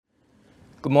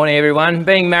Good morning, everyone.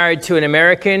 Being married to an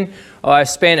American, I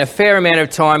spent a fair amount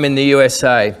of time in the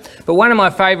USA. But one of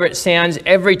my favourite sounds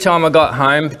every time I got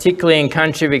home, particularly in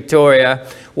country Victoria,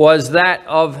 was that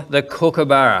of the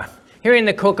kookaburra. Hearing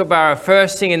the kookaburra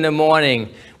first thing in the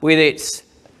morning with its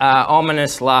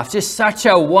ominous laugh, just such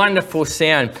a wonderful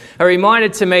sound. A reminder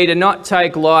to me to not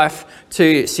take life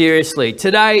too seriously.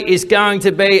 Today is going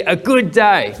to be a good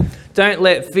day. Don't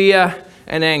let fear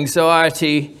and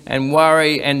anxiety and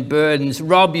worry and burdens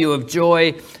rob you of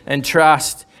joy and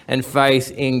trust and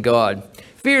faith in God.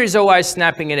 Fear is always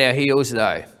snapping at our heels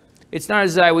though. It's not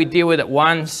as though we deal with it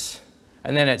once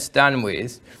and then it's done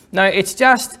with. No, it's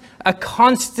just a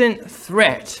constant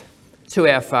threat to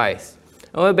our faith.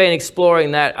 And we've been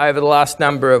exploring that over the last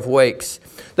number of weeks.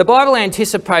 The Bible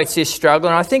anticipates this struggle,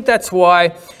 and I think that's why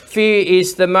fear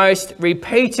is the most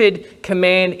repeated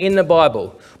command in the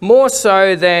Bible. More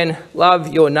so than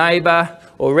love your neighbour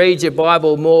or read your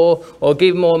Bible more or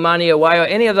give more money away or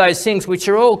any of those things, which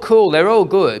are all cool, they're all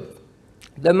good.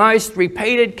 The most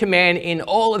repeated command in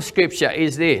all of Scripture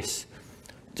is this: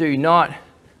 do not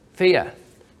fear.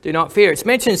 Do not fear. It's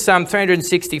mentioned some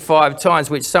 365 times,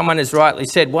 which someone has rightly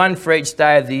said, one for each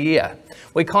day of the year.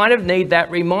 We kind of need that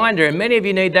reminder, and many of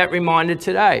you need that reminder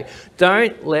today.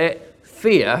 Don't let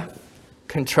fear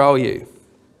control you.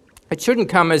 It shouldn't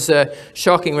come as a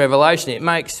shocking revelation. It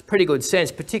makes pretty good sense,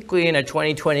 particularly in a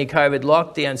 2020 COVID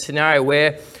lockdown scenario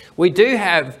where we do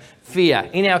have fear.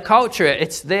 In our culture,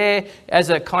 it's there as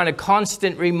a kind of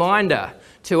constant reminder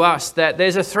to us that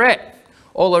there's a threat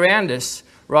all around us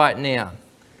right now.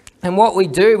 And what we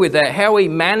do with that, how we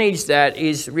manage that,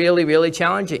 is really, really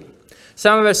challenging.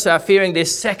 Some of us are fearing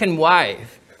this second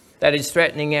wave that is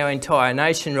threatening our entire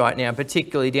nation right now,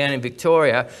 particularly down in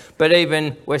Victoria, but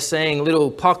even we're seeing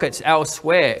little pockets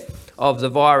elsewhere of the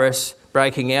virus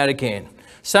breaking out again.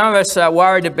 Some of us are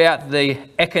worried about the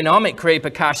economic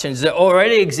repercussions that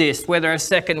already exist, whether a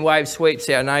second wave sweeps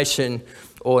our nation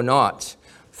or not.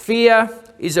 Fear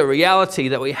is a reality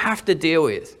that we have to deal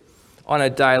with on a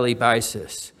daily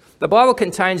basis. The Bible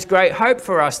contains great hope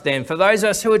for us then, for those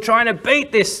of us who are trying to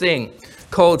beat this thing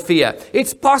called fear.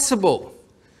 It's possible.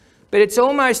 But it's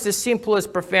almost as simple as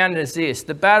profound as this.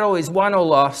 The battle is won or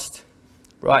lost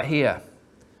right here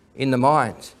in the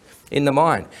mind. In the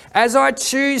mind. As I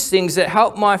choose things that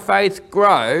help my faith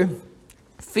grow,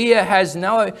 fear has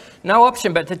no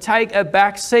option but to take a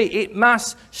back seat. It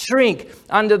must shrink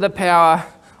under the power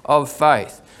of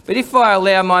faith. But if I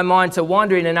allow my mind to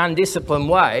wander in an undisciplined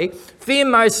way, fear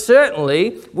most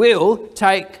certainly will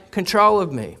take control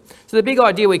of me. So the big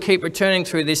idea we keep returning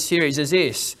through this series is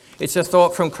this. It's a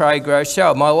thought from Craig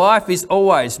Groeschel. My life is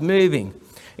always moving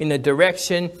in the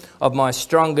direction of my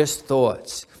strongest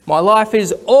thoughts. My life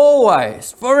is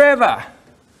always, forever,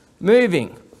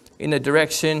 moving in the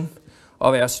direction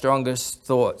of our strongest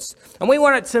thoughts. And we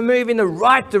want it to move in the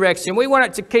right direction. We want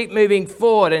it to keep moving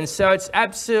forward. And so it's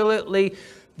absolutely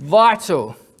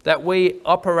vital that we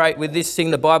operate with this thing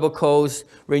the Bible calls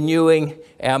renewing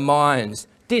our minds.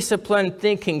 Disciplined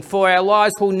thinking, for our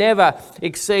lives will never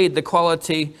exceed the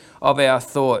quality of our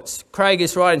thoughts. Craig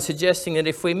is right in suggesting that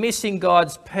if we're missing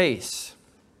God's peace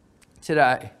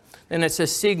today, then it's a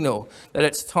signal that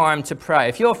it's time to pray.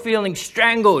 If you're feeling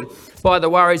strangled by the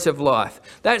worries of life,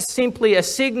 that's simply a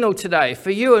signal today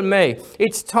for you and me.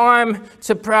 It's time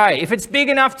to pray. If it's big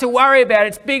enough to worry about,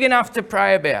 it's big enough to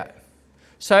pray about.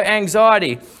 So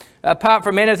anxiety, apart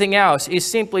from anything else, is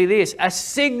simply this, a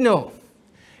signal.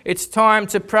 It's time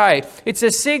to pray. It's a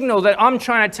signal that I'm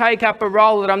trying to take up a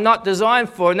role that I'm not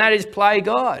designed for, and that is play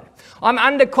God. I'm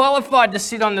underqualified to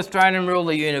sit on the throne and rule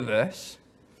the universe.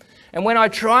 And when I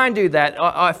try and do that,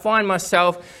 I find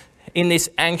myself in this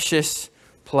anxious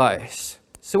place.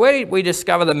 So where did we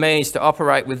discover the means to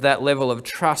operate with that level of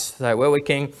trust, though, where we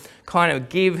can kind of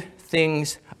give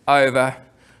things over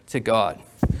to God?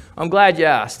 I'm glad you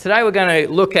asked. Today we're going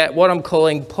to look at what I'm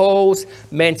calling Paul's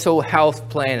mental health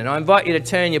plan. And I invite you to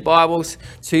turn your Bibles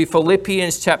to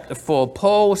Philippians chapter 4.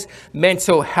 Paul's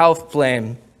mental health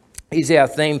plan is our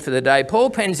theme for the day. Paul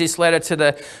pens this letter to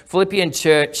the Philippian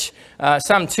church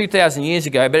some 2,000 years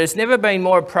ago, but it's never been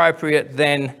more appropriate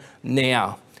than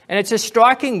now. And it's a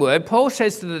striking word. Paul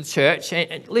says to the church,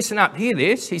 and listen up, hear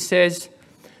this. He says,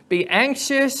 be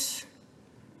anxious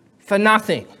for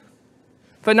nothing.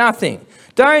 For nothing.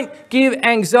 Don't give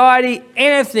anxiety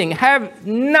anything. Have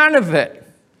none of it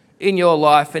in your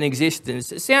life and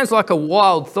existence. It sounds like a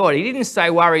wild thought. He didn't say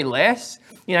worry less.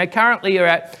 You know, currently you're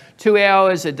at 2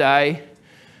 hours a day.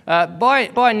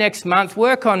 By next month,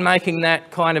 work on making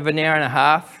that kind of an hour and a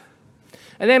half.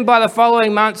 And then by the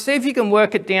following month, see if you can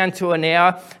work it down to an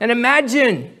hour. And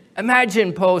imagine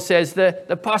Imagine, Paul says,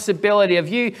 the possibility of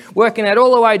you working that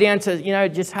all the way down to,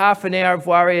 just half an hour of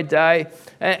worry a day.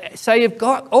 So you've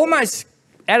got almost,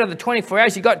 out of the 24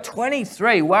 hours, you've got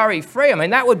 23 worry-free. I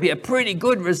mean, that would be a pretty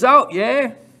good result,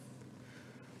 yeah?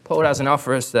 Paul doesn't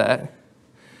offer us that.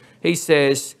 He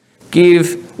says,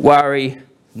 give worry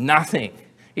nothing.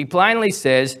 He plainly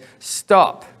says,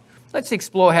 stop. Let's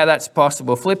explore how that's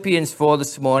possible. Philippians 4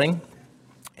 this morning,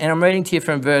 and I'm reading to you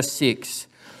from verse 6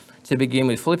 to begin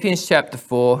with. Philippians chapter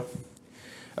 4,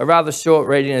 a rather short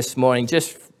reading this morning,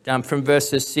 just from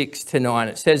verses 6 to 9.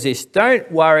 It says this: don't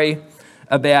worry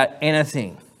about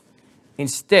anything.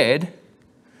 Instead,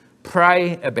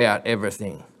 pray about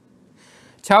everything.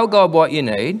 Tell God what you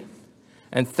need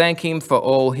and thank him for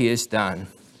all he has done.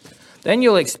 Then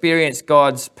you'll experience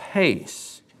God's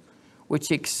peace,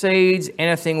 which exceeds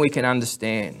anything we can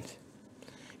understand.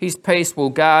 His peace will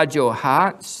guard your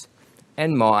hearts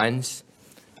and minds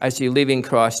as you live in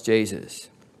Christ Jesus.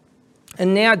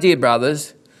 And now, dear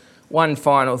brothers, one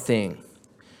final thing.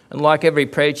 And like every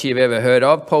preacher you've ever heard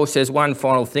of, Paul says one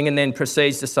final thing and then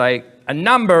proceeds to say a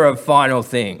number of final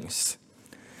things.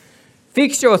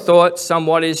 Fix your thoughts on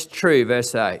what is true,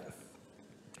 verse 8.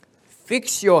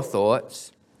 Fix your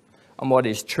thoughts on what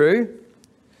is true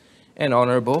and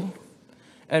honourable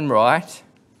and right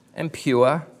and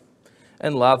pure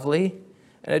and lovely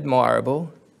and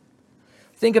admirable.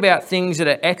 Think about things that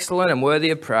are excellent and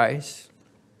worthy of praise.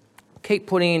 Keep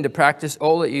putting into practice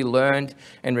all that you learned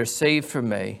and received from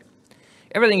me,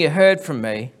 everything you heard from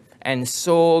me and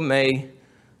saw me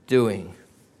doing.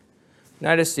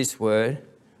 Notice this word,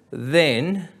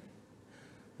 then,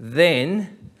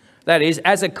 that is,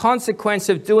 as a consequence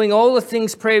of doing all the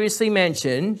things previously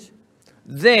mentioned,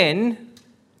 then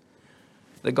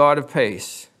the God of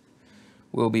peace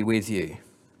will be with you.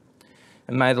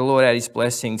 And may the Lord add his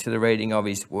blessing to the reading of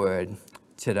his word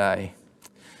today.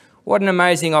 What an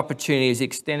amazing opportunity is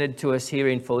extended to us here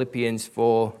in Philippians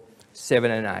 4, 7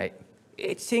 and 8.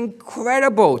 It's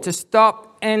incredible to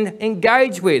stop and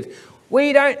engage with.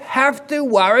 We don't have to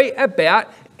worry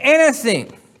about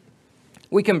anything.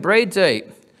 We can breathe deep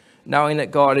knowing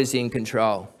that God is in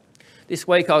control. This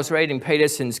week I was reading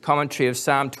Peterson's commentary of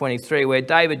Psalm 23, where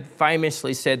David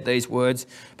famously said these words,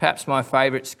 perhaps my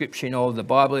favourite scripture in all of the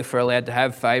Bible, if we're allowed to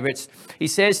have favourites. He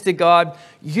says to God,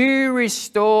 you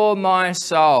restore my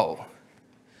soul.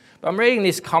 I'm reading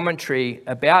this commentary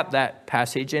about that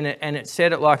passage, and it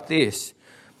said it like this: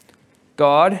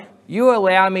 God, you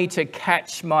allow me to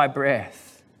catch my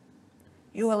breath.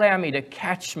 You allow me to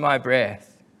catch my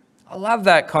breath. I love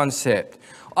that concept.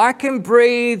 I can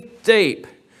breathe deep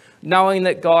knowing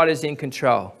that God is in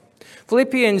control.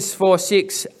 Philippians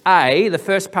 4:6a, the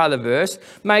first part of the verse,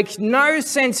 makes no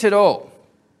sense at all,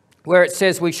 where it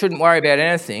says we shouldn't worry about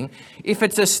anything, if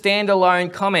it's a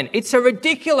standalone comment. It's a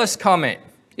ridiculous comment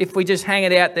if we just hang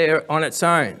it out there on its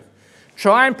own.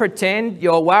 Try and pretend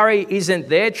your worry isn't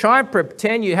there. Try and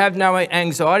pretend you have no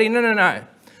anxiety. No.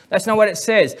 That's not what it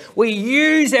says. We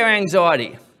use our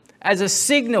anxiety as a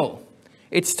signal.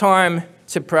 It's time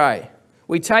to pray.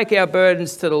 We take our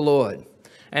burdens to the Lord.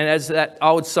 And as that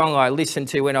old song I listened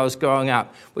to when I was growing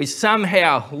up, we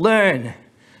somehow learn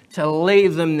to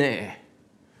leave them there.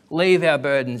 Leave our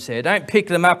burdens there. Don't pick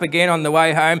them up again on the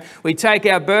way home. We take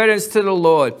our burdens to the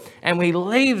Lord and we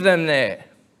leave them there.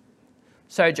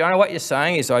 So, Jonah, what you're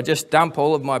saying is I just dump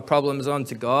all of my problems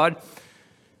onto God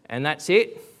and that's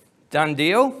it? Done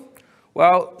deal?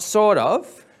 Well, sort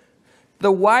of.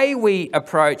 The way we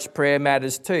approach prayer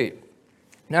matters too.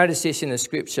 Notice this in the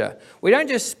scripture. We don't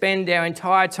just spend our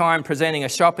entire time presenting a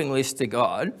shopping list to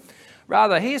God.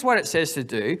 Rather, here's what it says to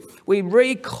do. We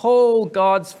recall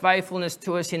God's faithfulness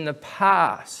to us in the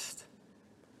past.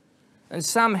 And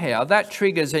somehow that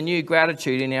triggers a new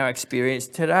gratitude in our experience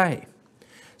today.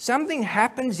 Something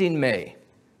happens in me.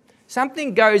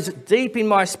 Something goes deep in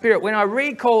my spirit when I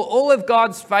recall all of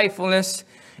God's faithfulness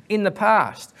in the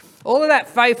past. All of that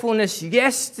faithfulness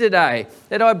yesterday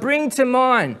that I bring to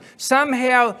mind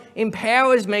somehow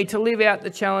empowers me to live out the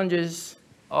challenges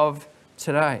of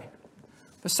today.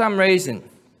 For some reason,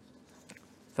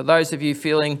 for those of you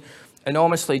feeling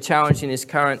enormously challenged in this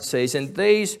current season,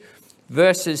 these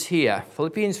verses here,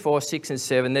 Philippians 4, 6 and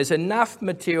 7, there's enough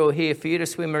material here for you to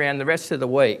swim around the rest of the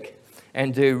week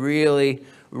and do really,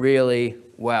 really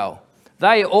well.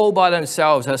 They all by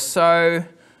themselves are so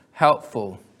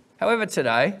helpful. However,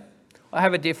 today, I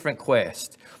have a different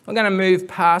quest. I'm going to move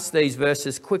past these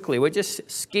verses quickly. We're just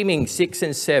skimming 6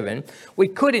 and 7. We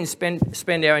could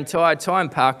spend our entire time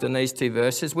parked on these two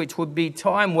verses, which would be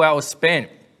time well spent,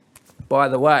 by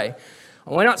the way.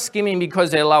 And we're not skimming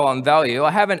because they're low on value.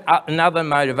 I have another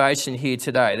motivation here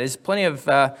today. There's plenty of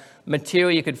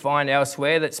material you could find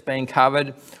elsewhere that's been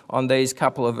covered on these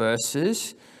couple of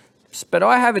verses. But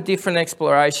I have a different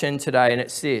exploration today, and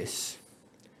it's this.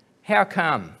 How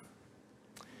come?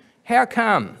 How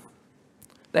come?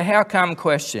 The how come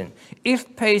question.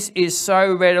 If peace is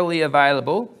so readily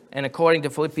available, and according to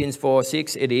Philippians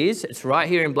 4:6 it is, it's right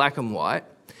here in black and white.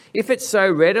 If it's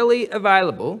so readily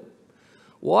available,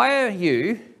 why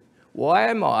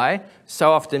am I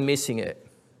so often missing it?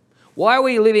 Why are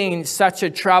we living in such a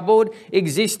troubled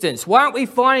existence? Why aren't we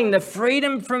finding the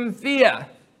freedom from fear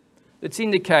that's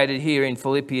indicated here in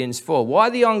Philippians 4? Why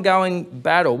the ongoing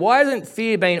battle? Why hasn't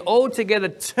fear been altogether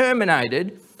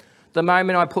terminated the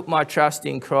moment I put my trust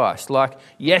in Christ, like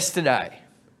yesterday?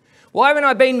 Why haven't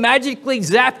I been magically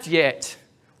zapped yet?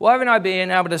 Why haven't I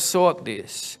been able to sort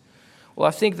this? Well,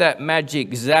 I think that magic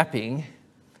zapping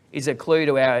is a clue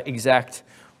to our exact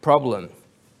problem.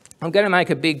 I'm going to make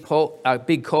a big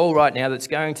call right now that's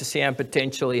going to sound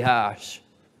potentially harsh.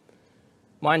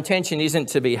 My intention isn't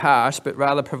to be harsh, but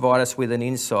rather provide us with an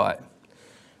insight.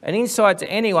 An insight to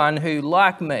anyone who,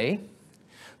 like me,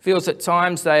 feels at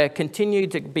times they continue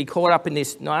to be caught up in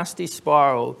this nasty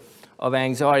spiral of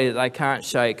anxiety that they can't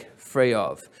shake free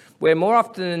of, where more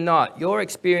often than not, your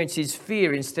experience is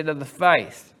fear instead of the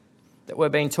faith that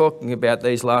we've been talking about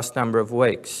these last number of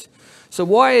weeks. So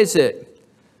why is it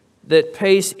that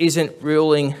peace isn't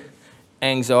ruling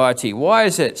anxiety? Why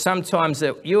is it sometimes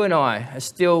that you and I are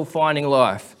still finding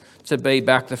life to be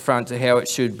back to front to how it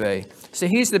should be? So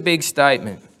here's the big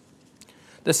statement.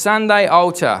 The Sunday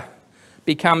altar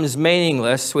becomes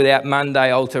meaningless without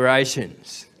Monday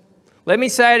alterations. Let me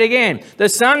say it again. The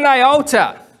Sunday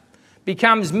altar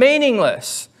becomes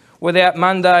meaningless without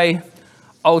Monday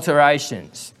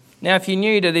alterations. Now, if you're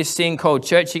new to this thing called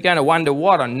church, you're going to wonder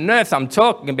what on earth I'm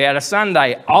talking about, a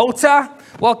Sunday altar?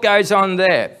 What goes on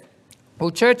there?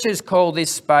 Well, churches call this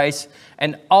space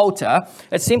an altar.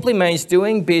 It simply means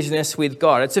doing business with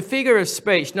God. It's a figure of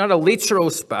speech, not a literal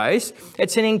space.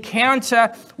 It's an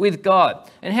encounter with God.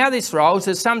 And how this rolls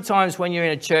is sometimes when you're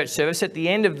in a church service, at the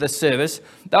end of the service,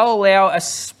 they'll allow a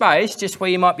space just where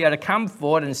you might be able to come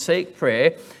forward and seek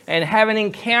prayer and have an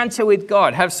encounter with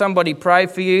God. Have somebody pray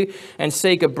for you and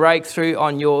seek a breakthrough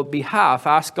on your behalf.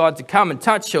 Ask God to come and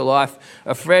touch your life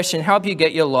afresh and help you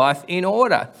get your life in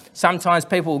order. Sometimes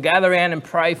people will gather around and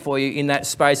pray for you in that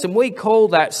space, and we call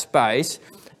that space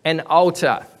an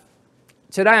altar.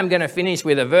 Today I'm going to finish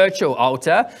with a virtual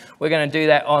altar. We're going to do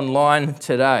that online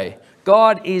today.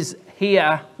 God is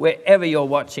here wherever you're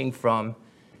watching from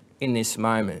in this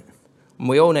moment. And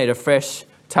we all need a fresh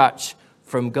touch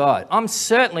from God. I'm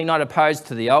certainly not opposed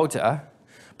to the altar,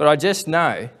 but I just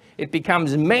know it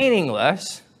becomes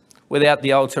meaningless without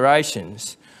the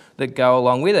alterations that go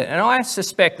along with it. And I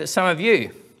suspect that some of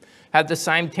you have the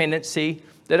same tendency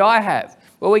that I have.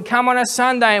 Well, we come on a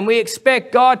Sunday and we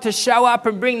expect God to show up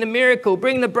and bring the miracle,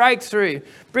 bring the breakthrough,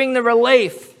 bring the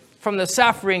relief from the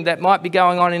suffering that might be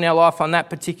going on in our life on that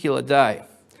particular day.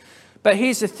 But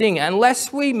here's the thing,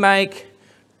 unless we make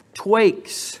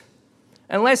tweaks,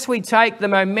 unless we take the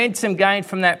momentum gained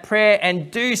from that prayer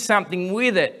and do something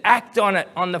with it, act on it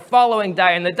on the following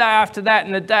day and the day after that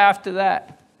and the day after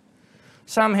that,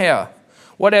 somehow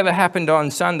whatever happened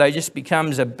on Sunday just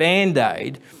becomes a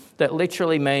band-aid that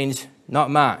literally means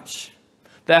not much.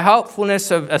 The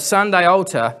helpfulness of a Sunday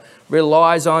altar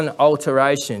relies on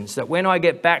alterations, that when I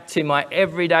get back to my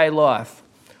everyday life,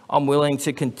 I'm willing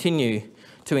to continue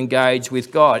to engage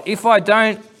with God. If I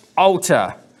don't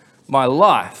alter my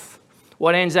life,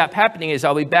 what ends up happening is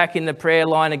I'll be back in the prayer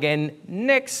line again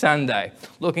next Sunday,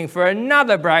 looking for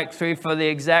another breakthrough for the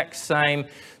exact same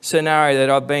scenario that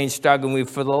I've been struggling with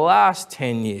for the last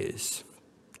 10 years.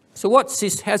 So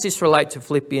how's this relate to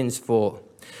Philippians 4?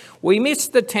 We miss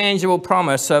the tangible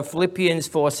promise of Philippians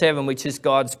 4:7, which is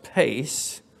God's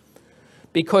peace,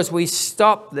 because we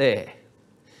stop there.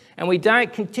 And we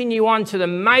don't continue on to the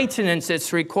maintenance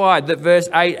that's required that verse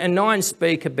 8 and 9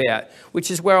 speak about,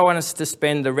 which is where I want us to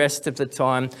spend the rest of the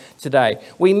time today.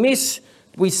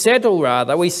 We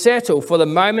settle for the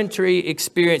momentary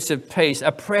experience of peace,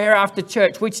 a prayer after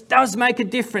church, which does make a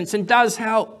difference and does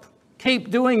help.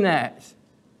 Keep doing that.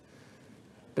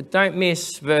 But don't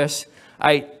miss verse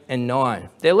 8 and 9.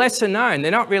 They're lesser known.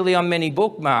 They're not really on many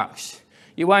bookmarks.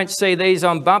 You won't see these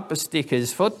on bumper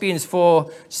stickers. Philippians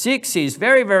 4:6 is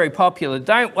very, very popular.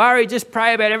 Don't worry, just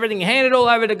pray about everything. Hand it all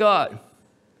over to God.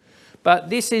 But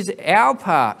this is our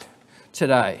part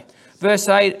today. Verse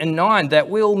 8 and 9 that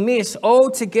we'll miss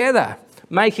altogether,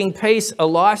 making peace a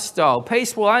lifestyle.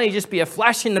 Peace will only just be a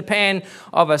flash in the pan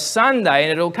of a Sunday,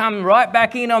 and it'll come right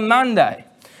back in on Monday,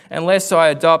 unless I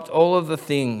adopt all of the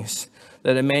things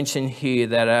that are mentioned here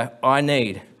that I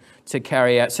need to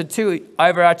carry out. So 2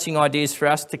 overarching ideas for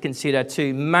us to consider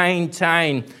to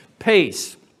maintain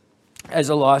peace as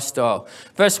a lifestyle.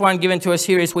 First one given to us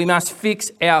here is we must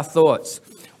fix our thoughts.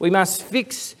 We must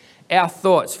fix our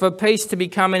thoughts. For peace to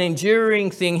become an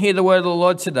enduring thing, hear the word of the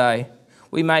Lord today,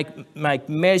 we make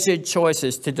measured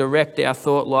choices to direct our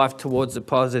thought life towards the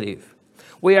positive.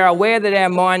 We are aware that our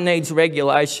mind needs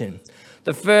regulation.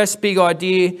 The first big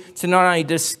idea to not only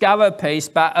discover peace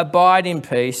but abide in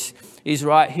peace is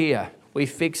right here. We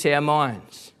fix our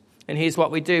minds. And here's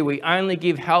what we do. We only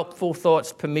give helpful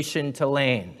thoughts permission to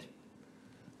land.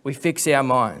 We fix our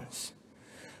minds.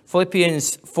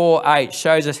 Philippians 4:8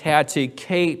 shows us how to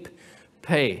keep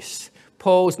peace.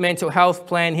 Paul's mental health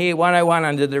plan here, 101,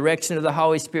 under the direction of the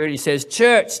Holy Spirit, he says,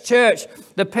 Church,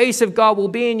 the peace of God will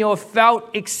be in your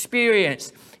felt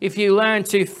experience if you learn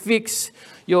to fix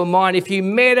your mind, if you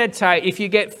meditate, if you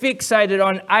get fixated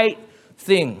on 8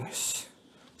 things.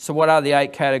 So what are the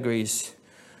 8 categories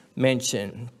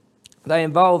mentioned? They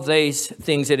involve these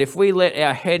things that if we let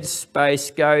our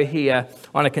headspace go here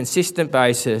on a consistent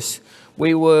basis,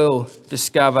 we will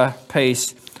discover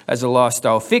peace as a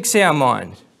lifestyle. Fix our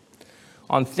mind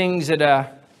on things that are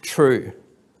true.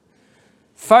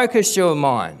 Focus your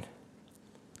mind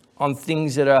on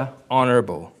things that are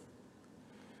honourable.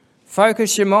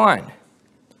 Focus your mind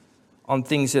on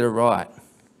things that are right.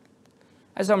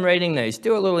 As I'm reading these,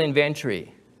 do a little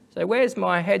inventory. Say, where's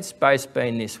my headspace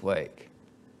been this week?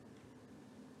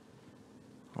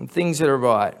 On things that are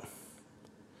right.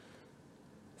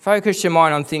 Focus your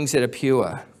mind on things that are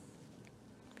pure.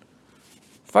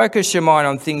 Focus your mind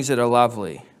on things that are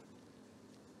lovely.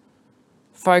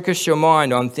 Focus your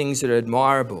mind on things that are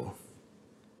admirable.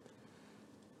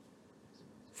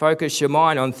 Focus your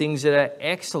mind on things that are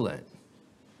excellent.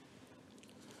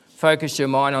 Focus your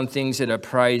mind on things that are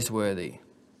praiseworthy.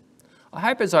 I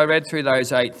hope as I read through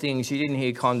those 8 things, you didn't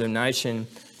hear condemnation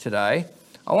today.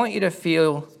 I want you to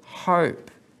feel hope.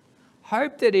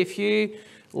 Hope that if you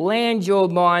land your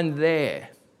mind there,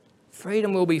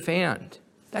 freedom will be found.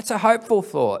 That's a hopeful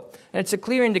thought. And it's a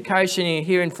clear indication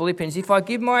here in Philippians. If I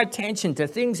give my attention to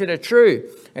things that are true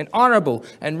and honourable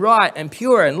and right and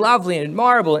pure and lovely and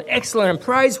admirable and excellent and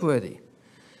praiseworthy,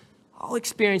 I'll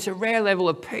experience a rare level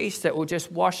of peace that will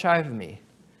just wash over me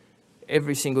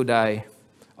every single day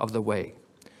of the week.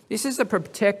 This is a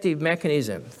protective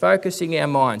mechanism, focusing our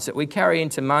minds that we carry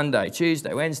into Monday,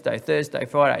 Tuesday, Wednesday, Thursday,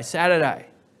 Friday, Saturday.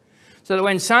 So that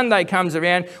when Sunday comes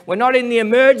around, we're not in the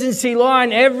emergency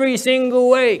line every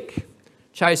single week,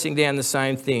 chasing down the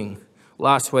same thing,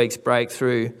 last week's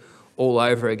breakthrough all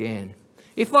over again.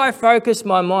 If I focus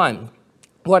my mind,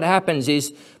 what happens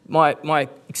is my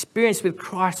experience with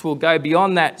Christ will go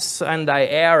beyond that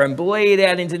Sunday hour and bleed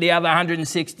out into the other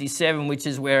 167, which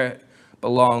is where it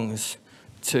belongs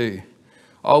to.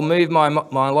 I'll move my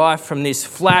life from this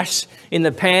flash in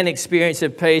the pan experience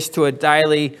of peace to a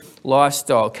daily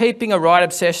lifestyle, keeping a right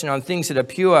obsession on things that are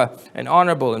pure and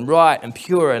honourable and right and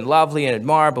pure and lovely and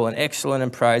admirable and excellent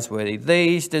and praiseworthy.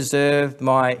 These deserve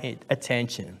my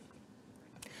attention.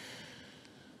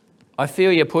 I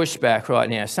feel your pushback right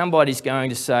now. Somebody's going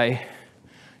to say,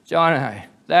 Jono,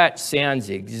 that sounds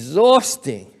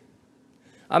exhausting.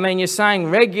 I mean, you're saying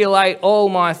regulate all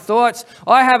my thoughts.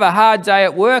 I have a hard day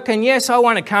at work, and yes, I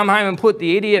want to come home and put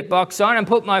the idiot box on and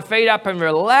put my feet up and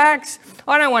relax.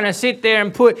 I don't want to sit there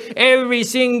and put every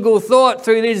single thought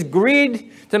through this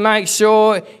grid to make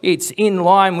sure it's in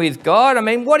line with God. I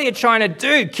mean, what are you trying to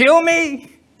do? Kill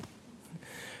me?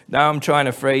 No, I'm trying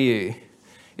to free you.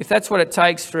 If that's what it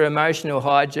takes for emotional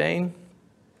hygiene,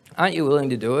 aren't you willing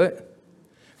to do it?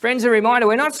 Friends, a reminder,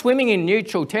 we're not swimming in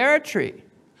neutral territory.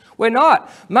 We're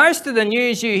not. Most of the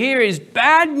news you hear is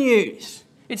bad news.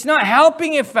 It's not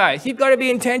helping your faith. You've got to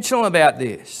be intentional about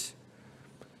this.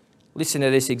 Listen to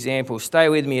this example. Stay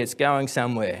with me. It's going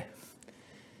somewhere.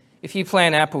 If you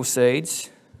plant apple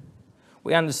seeds,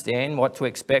 we understand what to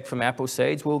expect from apple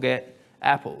seeds. We'll get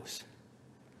apples.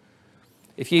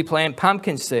 If you plant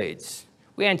pumpkin seeds,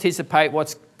 we anticipate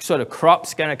what sort of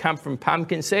crop's going to come from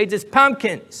pumpkin seeds. It's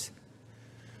pumpkins.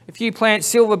 If you plant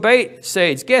silver beet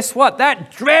seeds, guess what?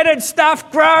 That dreaded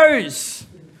stuff grows.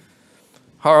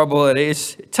 Horrible it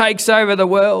is. It takes over the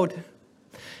world.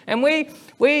 And we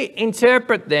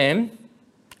interpret them.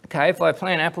 Okay, if I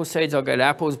plant apple seeds, I'll get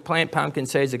apples. Plant pumpkin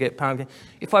seeds, I'll get pumpkin.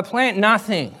 If I plant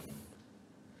nothing,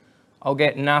 I'll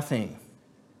get nothing.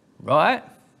 Right?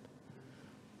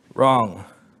 Wrong.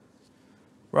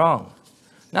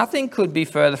 Nothing could be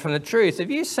further from the truth. Have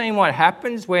you seen what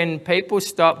happens when people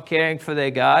stop caring for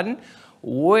their garden?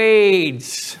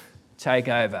 Weeds take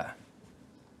over.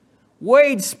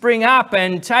 Weeds spring up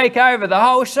and take over the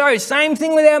whole show. Same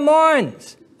thing with our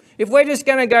minds. If we're just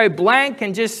going to go blank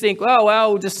and just think, oh,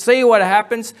 well, we'll just see what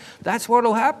happens, that's what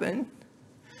will happen.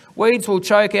 Weeds will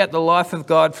choke out the life of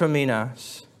God from in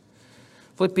us.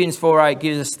 Philippians 4:8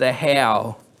 gives us the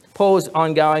how. Paul's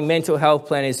ongoing mental health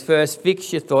plan is first,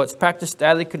 fix your thoughts, practice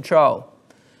daily control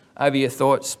over your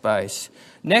thought space.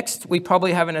 Next, we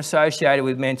probably haven't associated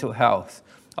with mental health.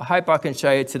 I hope I can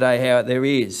show you today how there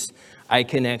is a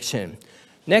connection.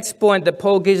 Next point that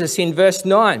Paul gives us in verse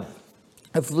 9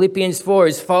 of Philippians 4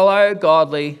 is follow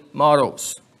godly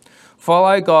models.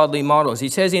 Follow godly models. He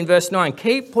says in verse 9,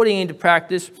 keep putting into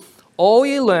practice all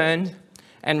you learned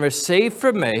and received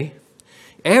from me,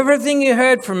 everything you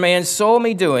heard from me and saw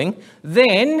me doing,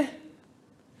 then,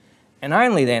 and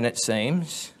only then it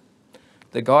seems,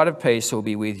 the God of peace will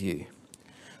be with you.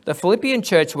 The Philippian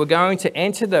church were going to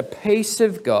enter the peace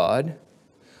of God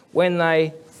when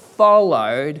they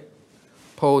followed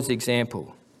Paul's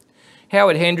example.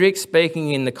 Howard Hendricks,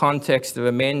 speaking in the context of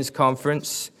a men's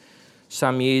conference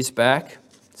some years back,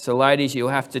 so ladies, you'll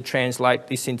have to translate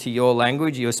this into your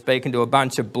language. You're speaking to a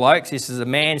bunch of blokes. This is a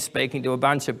man speaking to a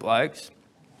bunch of blokes.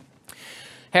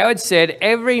 Howard said,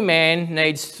 every man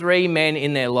needs 3 men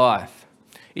in their life.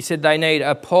 He said they need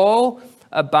a Paul,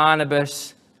 a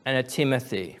Barnabas, and a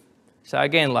Timothy. So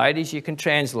again, ladies, you can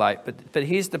translate, but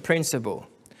here's the principle.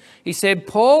 He said,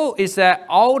 Paul is that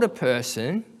older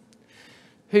person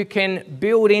who can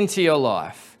build into your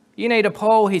life. You need a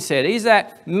Paul, he said. He's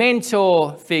that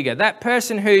mentor figure, that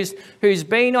person who's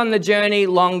been on the journey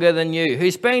longer than you,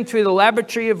 who's been through the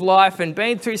laboratory of life and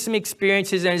been through some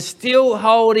experiences and is still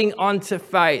holding on to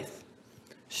faith,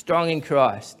 strong in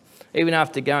Christ, even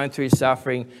after going through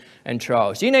suffering and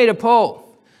trials. You need a Paul.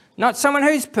 Not someone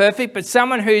who's perfect, but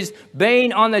someone who's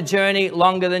been on the journey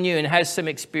longer than you and has some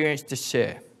experience to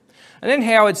share. And then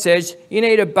Howard says, you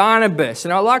need a Barnabas.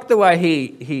 And I like the way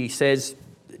he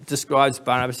describes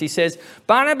Barnabas. He says,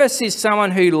 Barnabas is someone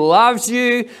who loves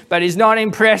you, but is not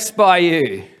impressed by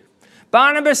you.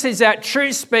 Barnabas is that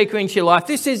truth speaker into your life.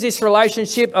 This is this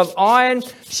relationship of iron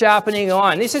sharpening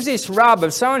iron. This is this rub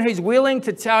of someone who's willing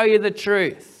to tell you the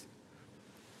truth.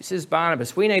 This is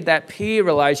Barnabas. We need that peer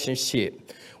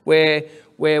relationship where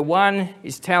one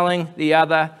is telling the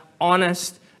other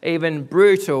honest, even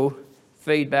brutal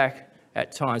feedback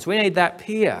at times. We need that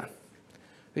peer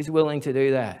who's willing to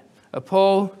do that. A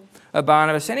Paul, a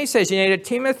Barnabas. And he says you need a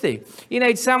Timothy. You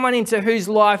need someone into whose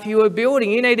life you are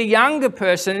building. You need a younger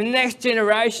person, the next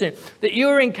generation that you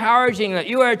are encouraging, that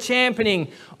you are championing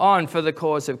on for the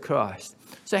cause of Christ.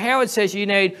 So Howard says you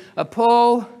need a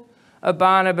Paul, a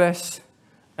Barnabas,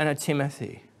 and a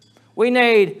Timothy. We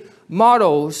need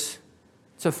models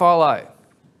to follow.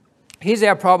 Here's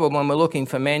our problem when we're looking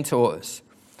for mentors.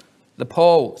 The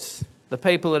Pauls, the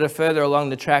people that are further along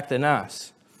the track than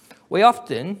us. We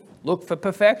often look for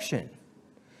perfection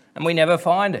and we never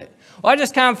find it. I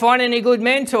just can't find any good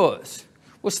mentors.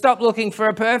 Well, stop looking for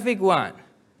a perfect one.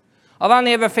 I've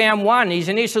only ever found one. His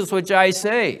initials were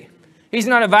JC. He's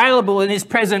not available in this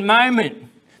present moment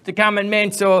to come and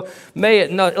mentor me,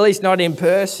 at least not in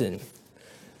person.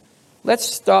 Let's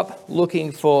stop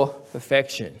looking for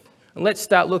perfection and let's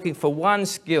start looking for one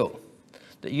skill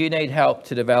that you need help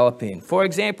to develop in. For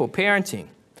example, parenting.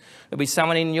 There'll be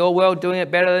someone in your world doing it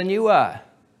better than you are.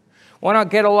 Why not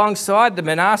get alongside them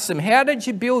and ask them, how did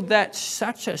you build that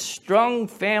such a strong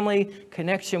family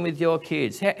connection with your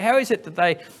kids? How is it that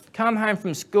they come home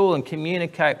from school and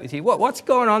communicate with you? What's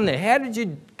going on there? How did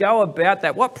you go about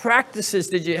that? What practices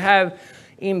did you have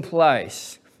in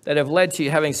place that have led to you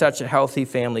having such a healthy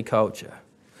family culture?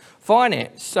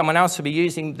 Finance. Someone else will be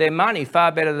using their money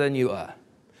far better than you are.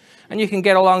 And you can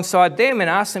get alongside them and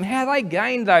ask them how they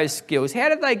gained those skills. How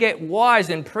did they get wise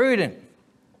and prudent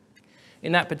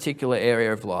in that particular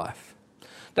area of life?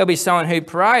 There'll be someone who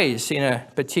prays in a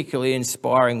particularly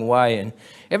inspiring way. And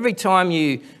every time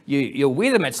you're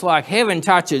with them, it's like heaven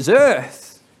touches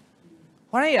earth.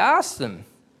 Why don't you ask them?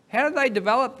 How did they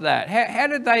develop that? How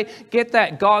did they get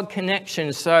that God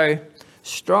connection so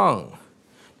strong?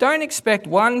 Don't expect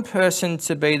one person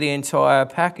to be the entire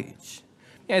package.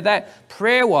 You know, that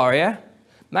prayer warrior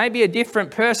may be a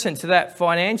different person to that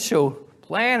financial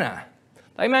planner.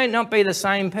 They may not be the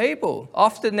same people.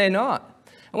 Often they're not.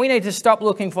 And we need to stop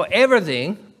looking for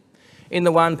everything in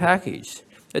the one package.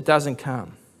 It doesn't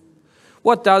come.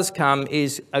 What does come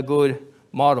is a good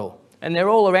model. And they're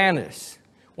all around us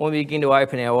when we begin to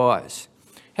open our eyes.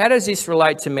 How does this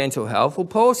relate to mental health? Well,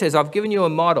 Paul says, I've given you a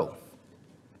model,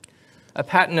 a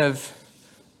pattern of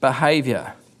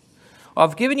behaviour.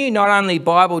 I've given you not only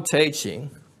Bible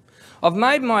teaching, I've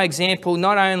made my example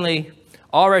not only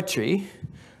oratory,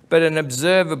 but an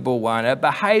observable one, a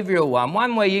behavioural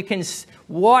one where you can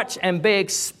watch and be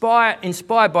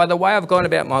inspired by the way I've gone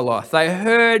about my life. They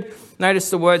heard, notice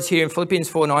the words here in Philippians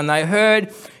 4:9, they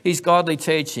heard his godly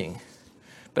teaching,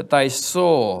 but they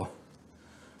saw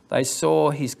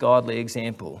his godly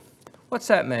example. What's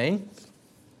that mean?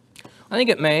 I think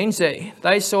it means that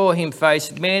they saw him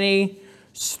face many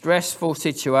stressful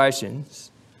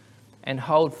situations and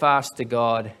hold fast to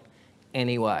God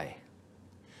anyway.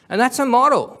 And that's a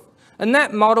model. And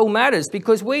that model matters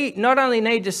because we not only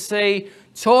need to see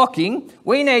talking,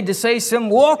 we need to see some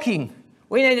walking.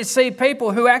 We need to see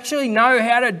people who actually know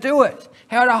how to do it,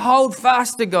 how to hold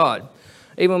fast to God,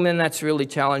 even when that's really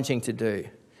challenging to do.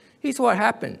 Here's what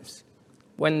happens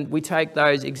when we take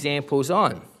those examples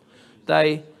on.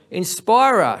 They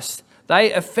inspire us.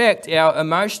 They affect our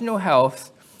emotional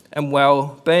health and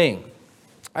well-being.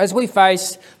 As we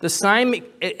face the same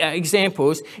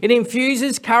examples, it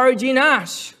infuses courage in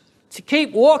us to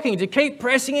keep walking, to keep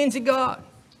pressing into God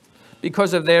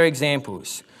because of their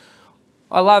examples.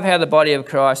 I love how the body of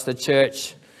Christ, the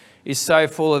church, is so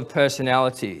full of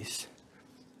personalities.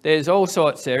 There's all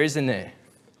sorts there, isn't there?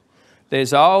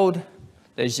 There's old,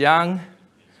 there's young,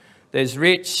 there's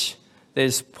rich,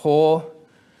 there's poor,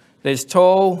 there's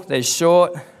tall, there's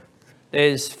short,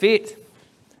 there's fit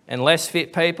and less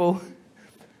fit people.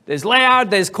 There's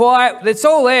loud, there's quiet. It's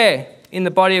all there in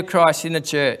the body of Christ, in the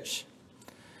church.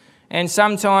 And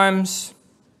sometimes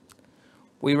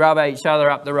we rub each other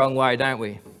up the wrong way, don't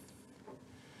we?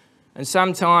 And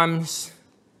sometimes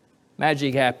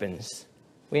magic happens.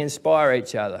 We inspire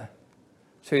each other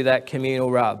through that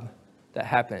communal rub that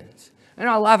happens. And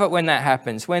I love it when that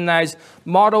happens, when those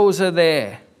models are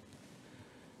there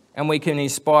and we can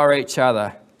inspire each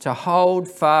other to hold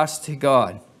fast to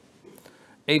God,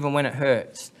 even when it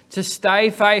hurts, to stay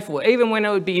faithful, even when it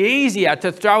would be easier to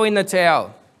throw in the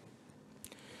towel.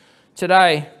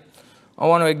 Today, I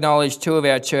want to acknowledge two of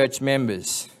our church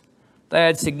members. They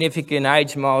had significant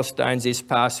age milestones this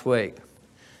past week.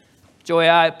 Joy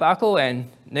Buckle and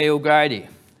Neil Grady.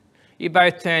 You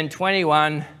both turned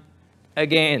 21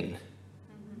 again,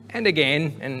 and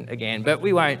again, and again, but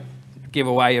we won't give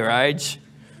away your age.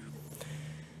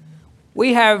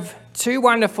 We have two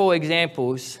wonderful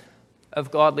examples of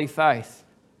godly faith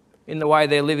in the way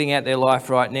they're living out their life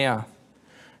right now.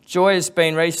 Joy has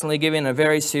been recently given a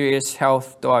very serious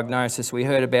health diagnosis. We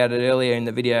heard about it earlier in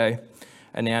the video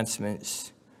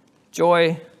announcements.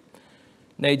 Joy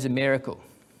needs a miracle.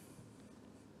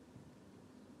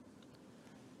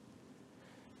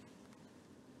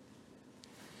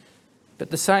 But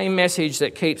the same message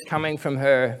that keeps coming from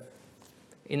her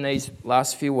in these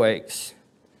last few weeks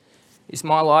is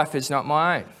my life is not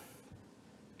my own.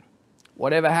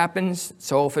 Whatever happens,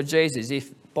 it's all for Jesus.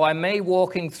 If by me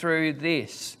walking through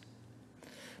this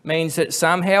means that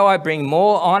somehow I bring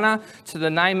more honour to the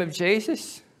name of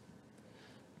Jesus,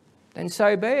 then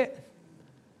so be it.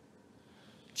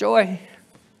 Joy,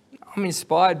 I'm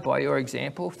inspired by your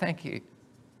example. Thank you.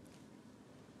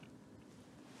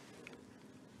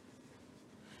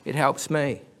 It helps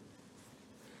me.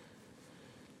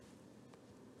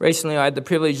 Recently, I had the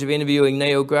privilege of interviewing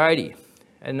Neil Grady,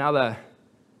 another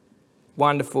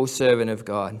wonderful servant of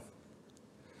God.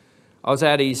 I was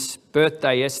at his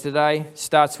birthday yesterday,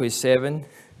 starts with 7.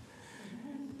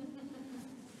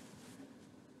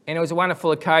 And it was a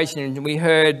wonderful occasion, and we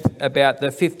heard about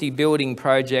the 50 building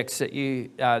projects that you,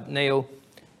 Neil,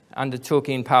 undertook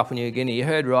in Papua New Guinea. You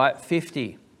heard right,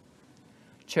 50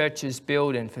 churches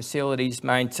built and facilities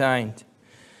maintained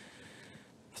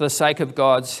for the sake of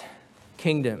God's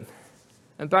kingdom.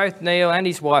 And both Neil and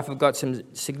his wife have got some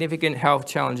significant health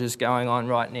challenges going on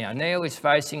right now. Neil is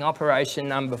facing operation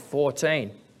number 14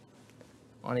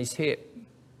 on his hip.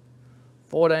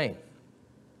 14.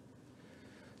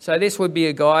 So this would be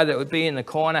a guy that would be in the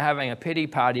corner having a pity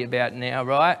party about now,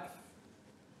 right?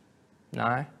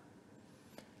 No.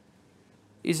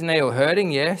 Is Neil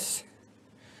hurting? Yes.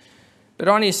 But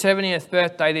on his 70th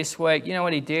birthday this week, you know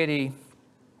what he did? He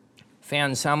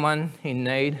found someone in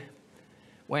need,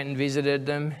 went and visited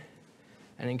them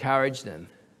and encouraged them.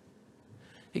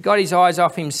 He got his eyes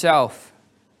off himself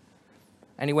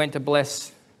and he went to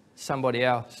bless somebody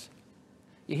else.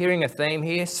 You're hearing a theme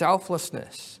here?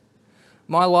 Selflessness.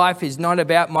 My life is not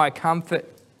about my comfort.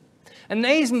 And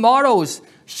these models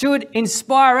should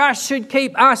inspire us, should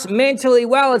keep us mentally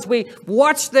well as we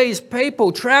watch these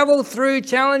people travel through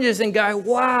challenges and go,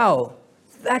 wow,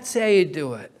 that's how you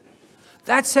do it.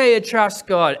 That's how you trust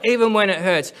God, even when it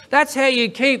hurts. That's how you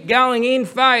keep going in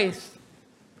faith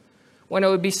when it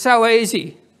would be so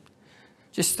easy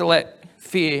just to let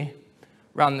fear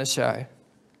run the show.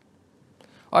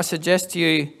 I suggest to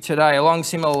you today, along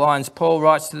similar lines, Paul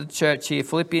writes to the church here,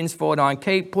 Philippians 4:9,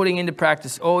 keep putting into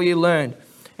practice all you learned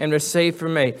and received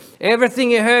from me.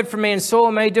 Everything you heard from me and saw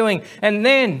me doing. And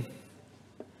then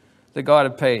the God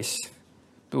of peace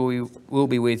will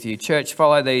be with you. Church,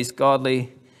 follow these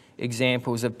godly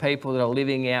examples of people that are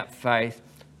living out faith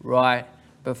right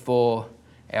before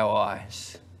our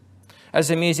eyes. As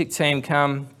the music team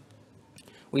come,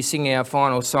 we sing our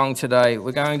final song today.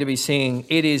 We're going to be singing,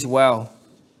 It Is Well.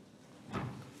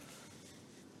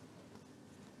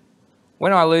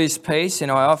 When I lose peace,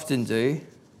 and I often do,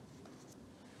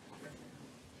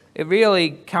 it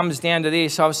really comes down to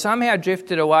this. I've somehow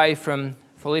drifted away from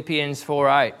Philippians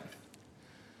 4:8.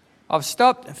 I've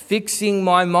stopped fixing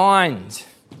my mind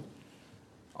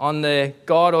on the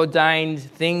God-ordained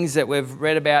things that we've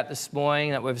read about this morning,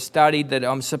 that we've studied, that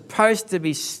I'm supposed to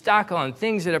be stuck on,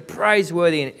 things that are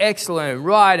praiseworthy and excellent and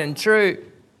right and true.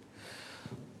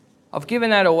 I've given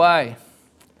that away.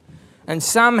 And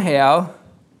somehow,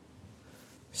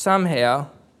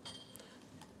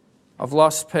 I've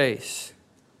lost peace.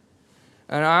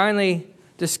 And I only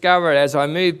discover it as I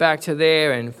move back to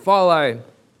there and follow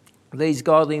these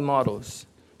godly models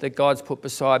that God's put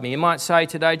beside me. You might say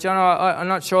today, John, I'm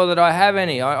not sure that I have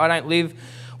any. I don't live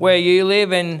where you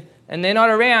live and they're not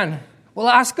around. Well,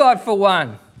 ask God for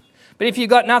one. But if you've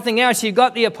got nothing else, you've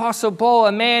got the Apostle Paul,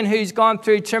 a man who's gone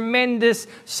through tremendous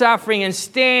suffering and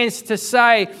stands to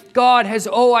say God has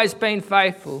always been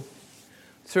faithful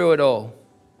through it all.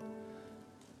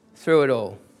 Through it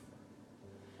all.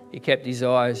 He kept his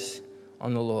eyes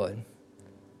on the Lord.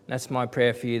 That's my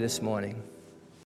prayer for you this morning.